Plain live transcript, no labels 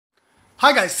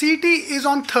Hi guys, CET is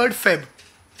on 3rd Feb.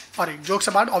 Alright, jokes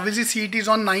apart, obviously CET is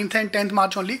on 9th and 10th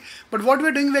March only. But what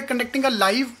we're doing, we're conducting a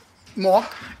live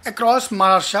mock across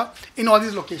Maharashtra in all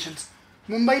these locations.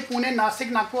 Mumbai, Pune, Nashik,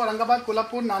 Nagpur, Aurangabad,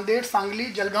 Kolhapur, Nanded,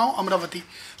 Sangli, Jalgaon, Amravati.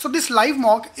 So this live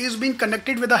mock is being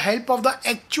conducted with the help of the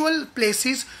actual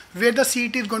places where the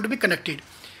CET is going to be conducted.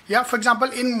 Yeah, for example,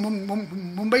 in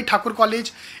Mumbai, Thakur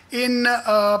College, in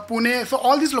Pune, so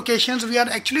all these locations we are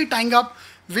actually tying up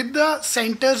with the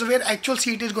centers where actual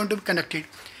CET is going to be conducted.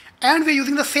 And we're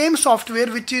using the same software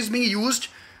which is being used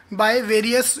by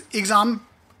various exam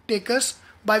takers,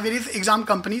 by various exam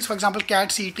companies, for example,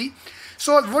 CAT, CET.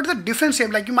 So what is the difference here?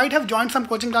 Like you might have joined some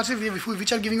coaching classes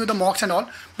which are giving you the mocks and all,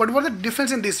 but what is the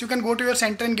difference in this? You can go to your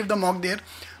center and give the mock there.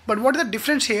 But what is the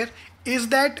difference here is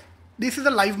that this is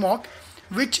a live mock,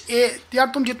 which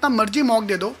यार तुम जितना मर्जी mock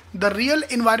दे दो, the real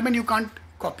environment you can't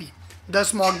copy.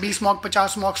 10 mock, 20 mock,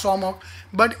 50 mock, 100 mock,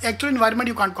 but actual environment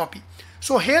you can't copy.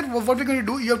 So here what we're going to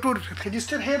do, you have to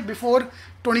register here before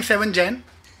 27 Jan.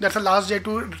 That's the last day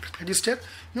to register.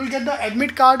 You'll get the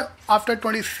admit card after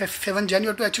 27 Jan. You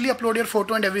have to actually upload your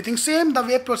photo and everything. Same the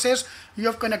way process you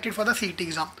have connected for the CET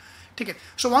exam. Okay.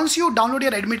 So once you download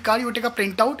your admit card, you take a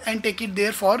printout and take it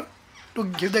there to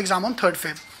give the exam on 3rd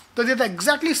Feb. So there's the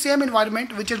exactly same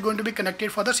environment which is going to be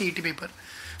connected for the CET paper.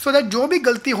 So that जो भी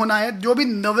गलती होना है, जो भी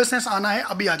nervousness आना है,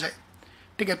 अभी आ जाए.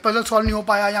 ठीक है, puzzle solve नहीं हो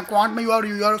पाया या quant में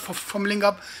you are fumbling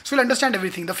up, so you'll understand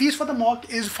everything. The fees for the mock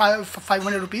is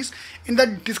 500 rupees. In the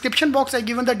description box I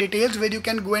given the details where you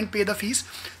can go and pay the fees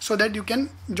so that you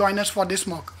can join us for this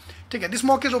mock. ठीक है, this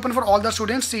mock is open for all the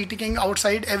students. CET king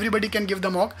outside, everybody can give the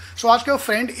mock. So ask your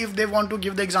friend if they want to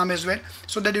give the exam as well,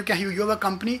 so that you have a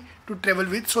company to travel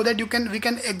with, so that we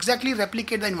can exactly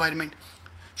replicate the environment.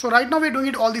 So right now we are doing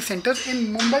it all these centers.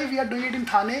 In Mumbai we are doing it in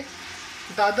Thane,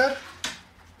 Dadar,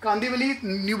 Kandivali,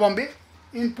 New Bombay.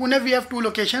 In Pune we have 2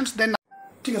 locations. Then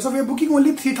so we are booking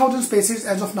only 3000 spaces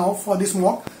as of now for this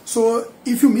mock. So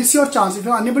if you miss your chance, if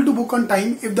you are unable to book on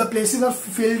time, if the places are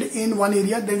filled in one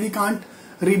area, then we can't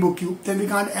rebook you, then we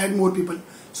can't add more people.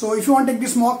 So if you want to take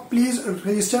this mock, please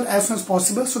register as soon as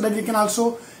possible so that we can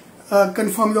also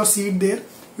confirm your seat there,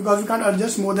 because we can't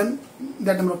adjust more than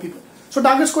that number of people. So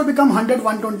target score become 100,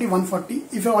 120,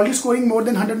 140. If you're already scoring more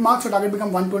than 100 marks, your target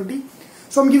become 120.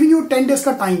 So I'm giving you 10 days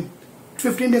ka time,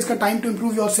 15 days ka time to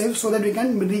improve yourself so that we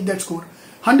can reach that score.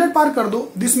 100 par kar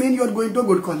do, this means you are going to a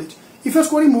good college. If you're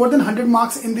scoring more than 100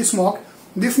 marks in this mock,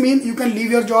 this means you can leave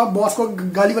your job, boss ko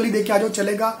gali wali de ke aa jao,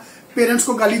 chalega, parents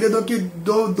को गाली दे दो कि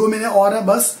दो महीने और है,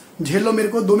 बस झेल लो मेरे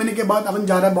को, 2 महीने के बाद अपन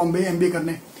जा रहा है बॉम्बे MBA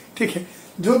करने. ठीक है,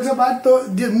 जोक्स अपार्ट,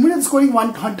 तो स्कोरिंग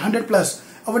 100 प्लस,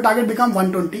 अवर टारगेट बिकम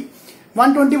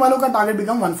 120 वालों का टारगेट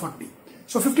बिकम 140.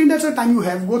 सो 15 days का time you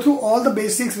have, go through all the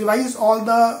basics, revise all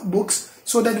the books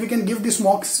so that we can give this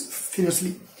मॉक्स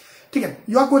seriously. ठीक है,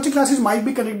 your coaching classes might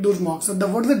be connect those मॉक्स.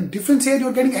 What is the difference here? You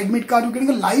are getting admit card, you getting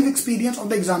a live experience of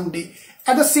the exam day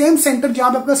at the same centre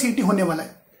जहां पे आपका CET होने वाला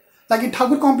है. Like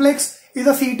Thakur Complex is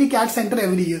a CET CAT center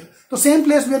every year. So same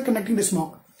place we are conducting this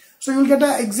mock. So you will get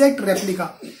an exact replica.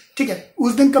 ठीक है,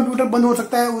 उस दिन कंप्यूटर बंद हो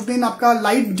सकता है, उस दिन आपका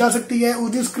लाइट जा सकती है,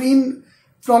 उस दिन स्क्रीन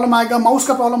प्रॉब्लम आएगा, माउस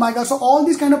का प्रॉब्लम आएगा. So all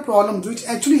these kind of problems which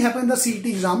actually happen in the CET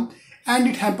exam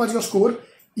and it hampers your score,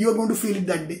 you are going to feel it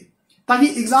that day.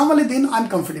 ताकि exam वाले दिन I am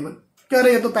comfortable कह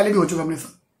रहे हैं, तो पहले भी हो चुका अपने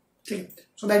साथ. ठीक है,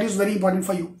 so that is very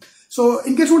important for you. So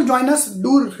in case you want to join us,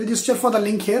 do register for the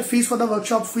link here. Fees for the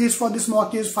workshop, fees for this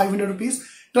mock is 500 rupees.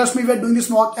 Trust me, we are doing this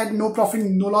mock at no profit,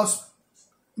 no loss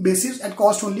basis, at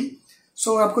cost only.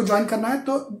 So आपको join करना है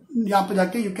तो यहाँ पे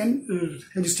जाके you can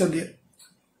register there.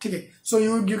 ठीक है, so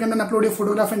you can then upload your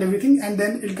photograph and everything, and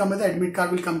then it'll come as the admit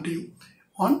card will come to you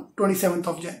on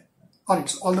 27th of Jan.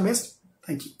 Alright, so all the best.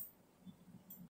 Thank you.